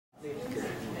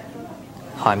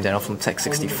Hi, I'm Daniel from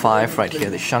Tech65, right here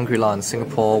at the Shangri-La in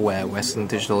Singapore, where Western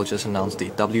Digital just announced the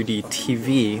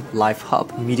WD-TV Live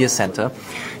Hub Media Center.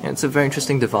 And it's a very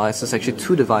interesting device. It's actually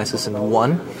two devices in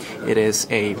one. It is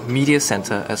a media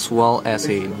center as well as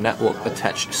a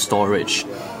network-attached storage.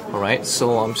 Alright,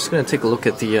 so I'm just going to take a look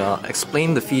at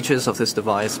explain the features of this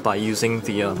device by using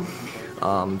the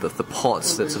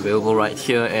ports that's available right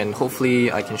here, and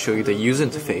hopefully I can show you the user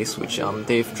interface, which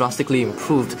they've drastically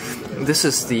improved. This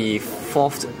is the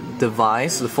fourth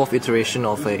device, the fourth iteration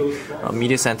of a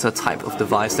media center type of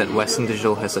device that Western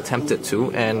Digital has attempted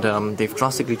to, and they've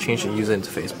drastically changed the user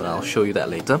interface, but I'll show you that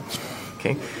later.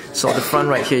 Okay, so at the front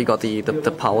right here you got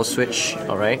the power switch,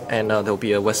 alright, and there'll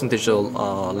be a Western Digital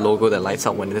logo that lights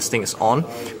up when this thing is on.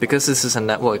 Because this is a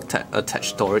network attached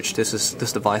storage, this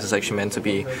device is actually meant to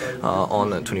be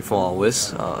on 24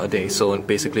 hours a day. So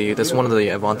basically that's one of the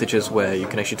advantages where you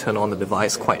can actually turn on the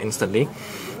device quite instantly.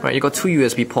 Right, you got two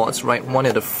USB ports, right, one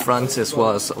at the front as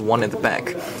well as one at the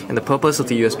back. And the purpose of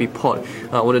the USB port,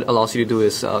 what it allows you to do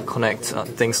is connect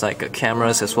things like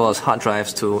cameras as well as hard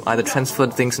drives to either transfer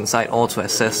things inside or to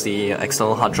access the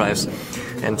external hard drives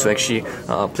and to actually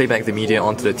play back the media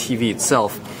onto the TV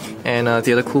itself. And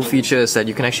the other cool feature is that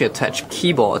you can actually attach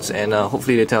keyboards, and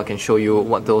hopefully later I can show you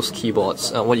what those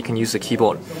keyboards, what you can use the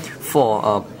keyboard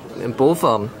for, both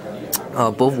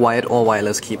wired or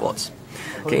wireless keyboards.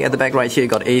 Okay, at the back right here you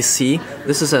got AC.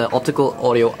 This is an optical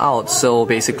audio out, so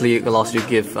basically it allows you to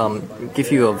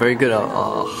give you a very good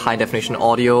high definition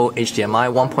audio,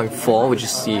 HDMI 1.4, which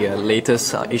is the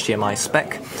latest HDMI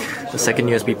spec. The second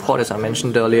USB port, as I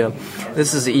mentioned earlier.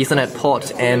 This is the Ethernet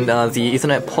port, and the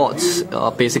Ethernet port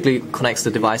basically connects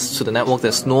the device to the network.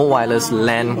 There's no wireless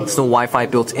LAN, there's no Wi-Fi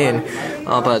built in,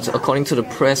 but according to the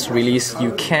press release,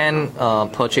 you can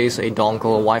purchase a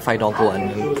dongle, a Wi-Fi dongle,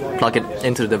 and plug it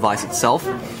into the device itself.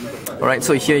 Alright,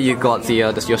 so here you got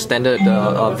your standard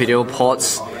video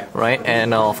ports, right,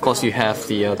 and of course you have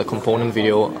the component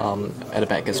video at the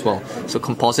back as well. So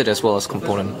composite as well as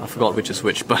component. I forgot which is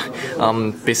which, but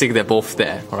basically they're both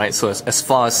there. Alright, so as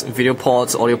far as video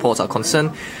ports, audio ports are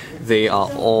concerned, they are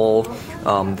all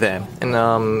there.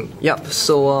 And yeah,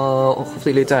 so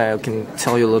hopefully later I can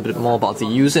tell you a little bit more about the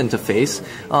user interface.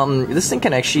 This thing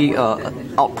can actually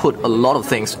output a lot of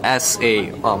things as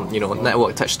a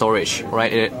network attached storage,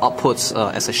 right? It outputs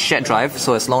as a shared drive,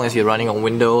 so as long as you're running on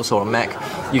Windows or Mac,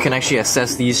 you can actually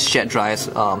access these shared drives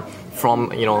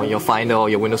from your Finder or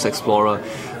your Windows Explorer.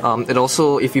 It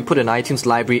also, if you put an iTunes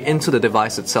library into the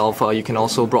device itself, you can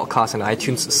also broadcast an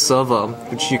iTunes server,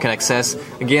 which you can access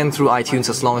again through iTunes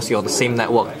as long as you're on the same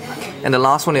network. And the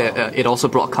last one, it also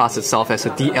broadcasts itself as a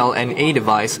DLNA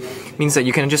device, means that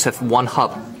you can just have one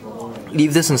hub.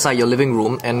 Leave this inside your living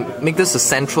room and make this a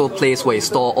central place where you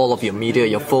store all of your media,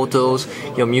 your photos,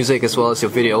 your music as well as your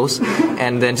videos,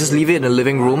 and then just leave it in the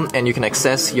living room and you can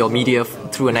access your media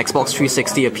through an Xbox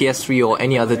 360, a PS3 or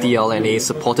any other DLNA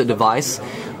supported device,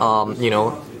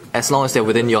 as long as they're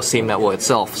within your same network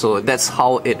itself. So that's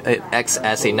how it acts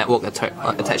as a network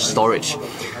attached storage.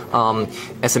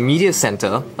 As a media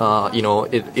center,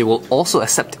 it will also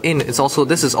accept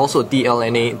this is also a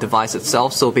DLNA device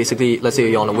itself. So basically, let's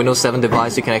say you're on a Windows 7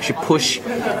 device, you can actually push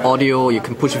audio, you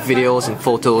can push videos and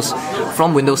photos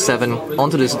from Windows 7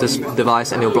 onto this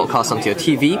device, and it'll broadcast onto your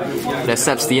TV. It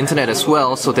accepts the internet as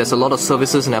well, so there's a lot of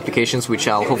services and applications which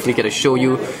I'll hopefully get to show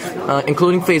you,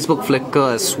 including Facebook,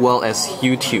 Flickr, as well as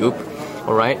YouTube.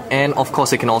 Alright, and of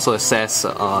course it can also access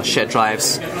shared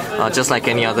drives, just like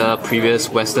any other previous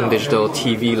Western Digital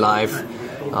TV Live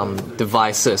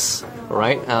devices.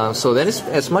 Alright, so that is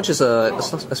as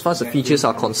far as the features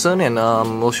are concerned, and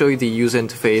we'll show you the user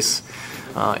interface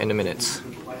in a minute.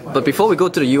 But before we go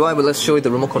to the UI, let's show you the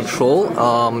remote control.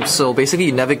 So basically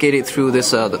you navigate it through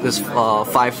this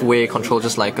 5-way control,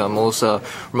 just like most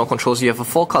remote controls. You have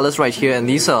 4 colors right here, and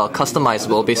these are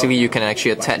customizable. Basically you can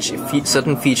actually attach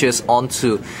certain features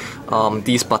onto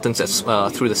these buttons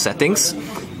through the settings.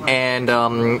 And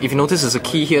if you notice, there's a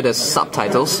key here, there's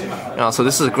subtitles. So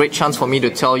this is a great chance for me to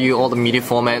tell you all the media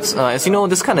formats. As you know,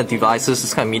 this kind of devices,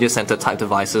 this kind of media center type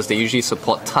devices, they usually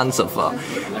support tons of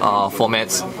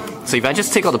formats. So if I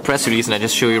just take out the press release and I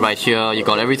just show you right here, you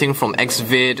got everything from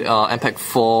XVID,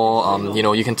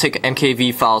 MPEG-4, you can take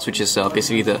MKV files, which is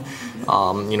basically the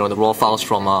raw files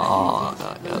from,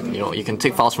 you can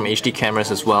take files from HD cameras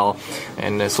as well,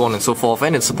 and so on and so forth.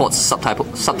 And it supports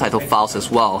subtitle files as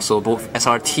well. So both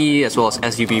SRT as well as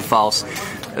SVB files,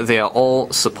 they are all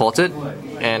supported,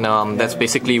 and that's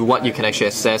basically what you can actually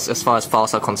access as far as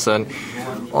files are concerned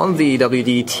on the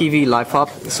WD-TV Live Hub.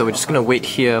 So we're just going to wait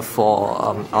here for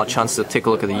our chance to take a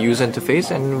look at the user interface,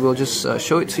 and we'll just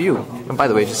show it to you. And by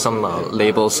the way, just some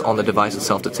labels on the device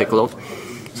itself to take a look.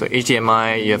 So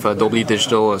HDMI, you have a Dolby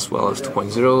Digital as well as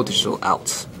 2.0 digital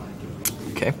out.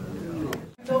 Okay.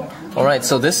 Alright,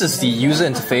 so this is the user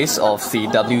interface of the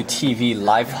WTV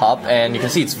Live Hub, and you can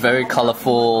see it's very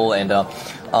colorful and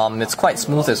it's quite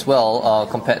smooth as well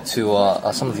compared to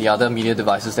some of the other media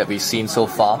devices that we've seen so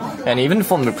far, and even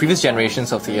from the previous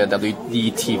generations of the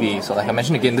WDTV. So like I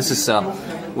mentioned again, this is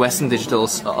Western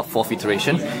Digital's fourth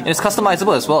iteration, and it's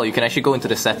customizable as well. You can actually go into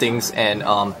the settings and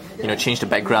change the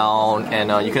background,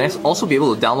 and you can also be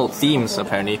able to download themes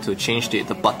apparently to change the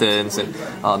buttons and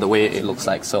the way it looks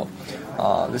like. So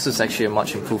this is actually a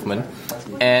much improvement.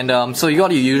 And so you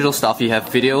got your usual stuff. You have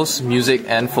videos, music,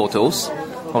 and photos.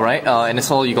 Alright, and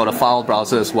it's all, you got a file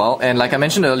browser as well. And like I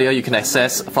mentioned earlier, you can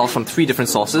access files from 3 different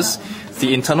sources.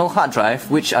 The internal hard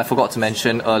drive, which I forgot to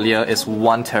mention earlier, is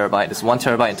 1 terabyte. There's 1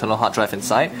 terabyte internal hard drive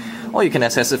inside. Or you can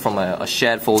access it from a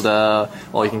shared folder,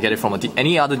 or you can get it from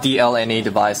any other DLNA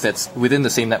device that's within the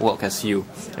same network as you.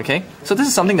 Okay, so this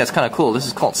is something that's kind of cool. This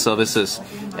is called services,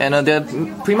 and they're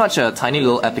pretty much tiny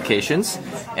little applications,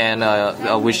 and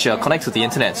which connect to the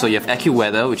internet. So you have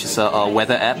AccuWeather, which is a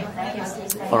weather app.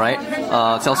 Alright,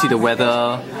 tells you the weather,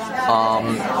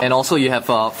 and also you have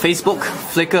Facebook,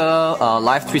 Flickr,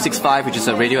 Live 365, which is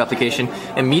a radio application,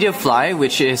 and MediaFly,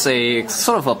 which is a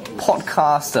sort of a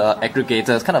podcast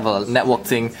aggregator. It's kind of a network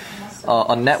thing,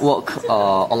 online network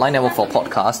for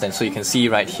podcast. And so you can see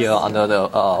right here under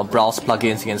the browse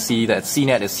plugins, you can see that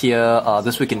CNET is here,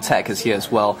 This Week in Tech is here as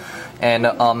well. And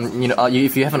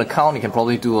if you have an account, you can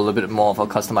probably do a little bit more of a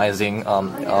customizing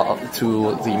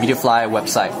through the MediaFly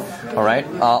website. All right.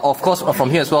 Of course, from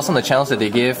here as well, some of the channels that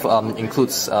they give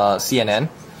includes CNN.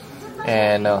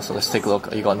 And so let's take a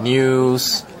look. You got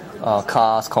news,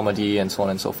 cars, comedy, and so on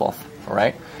and so forth. All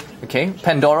right. Okay,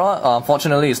 Pandora,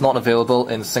 unfortunately, is not available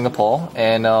in Singapore,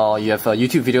 and you have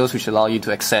YouTube videos which allow you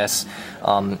to access,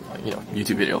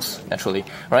 YouTube videos, naturally.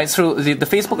 Right, so the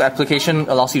Facebook application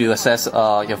allows you to access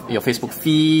your Facebook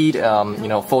feed,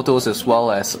 photos as well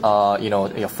as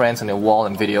your friends and your wall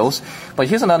and videos. But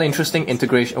here's another interesting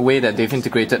integration way that they've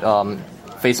integrated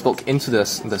Facebook into the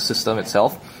system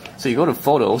itself. So you go to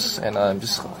Photos and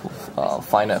just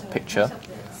find a picture.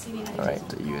 All right,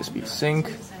 the USB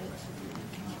sync.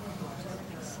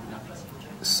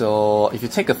 So if you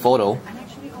take a photo,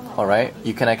 alright,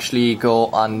 you can actually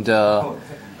go under,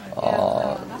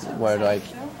 where do I,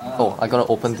 I gotta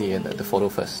open the photo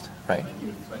first, right,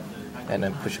 and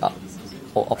then push up,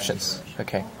 options,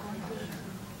 okay.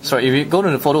 So if you go to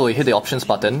the photo, you hit the options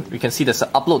button, you can see there's an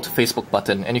upload to Facebook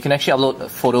button, and you can actually upload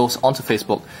photos onto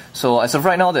Facebook. So as of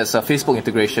right now, there's a Facebook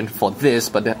integration for this,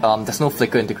 but there's no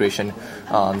Flickr integration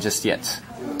just yet,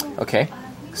 okay.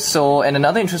 So, and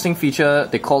another interesting feature,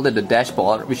 they called it the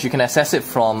dashboard, which you can access it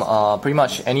from pretty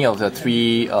much any of the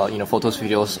 3 photos,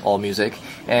 videos, or music,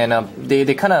 and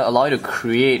they kind of allow you to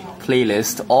create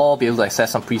playlists or be able to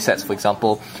access some presets, for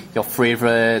example, your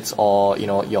favorites or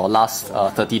your last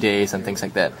 30 days and things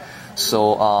like that.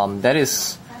 So that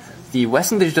is the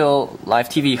Western Digital Live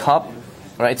TV Hub.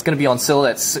 Right, it's going to be on sale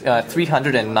at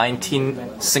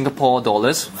 319 Singapore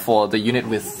dollars for the unit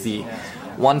with the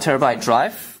 1 terabyte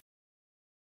drive.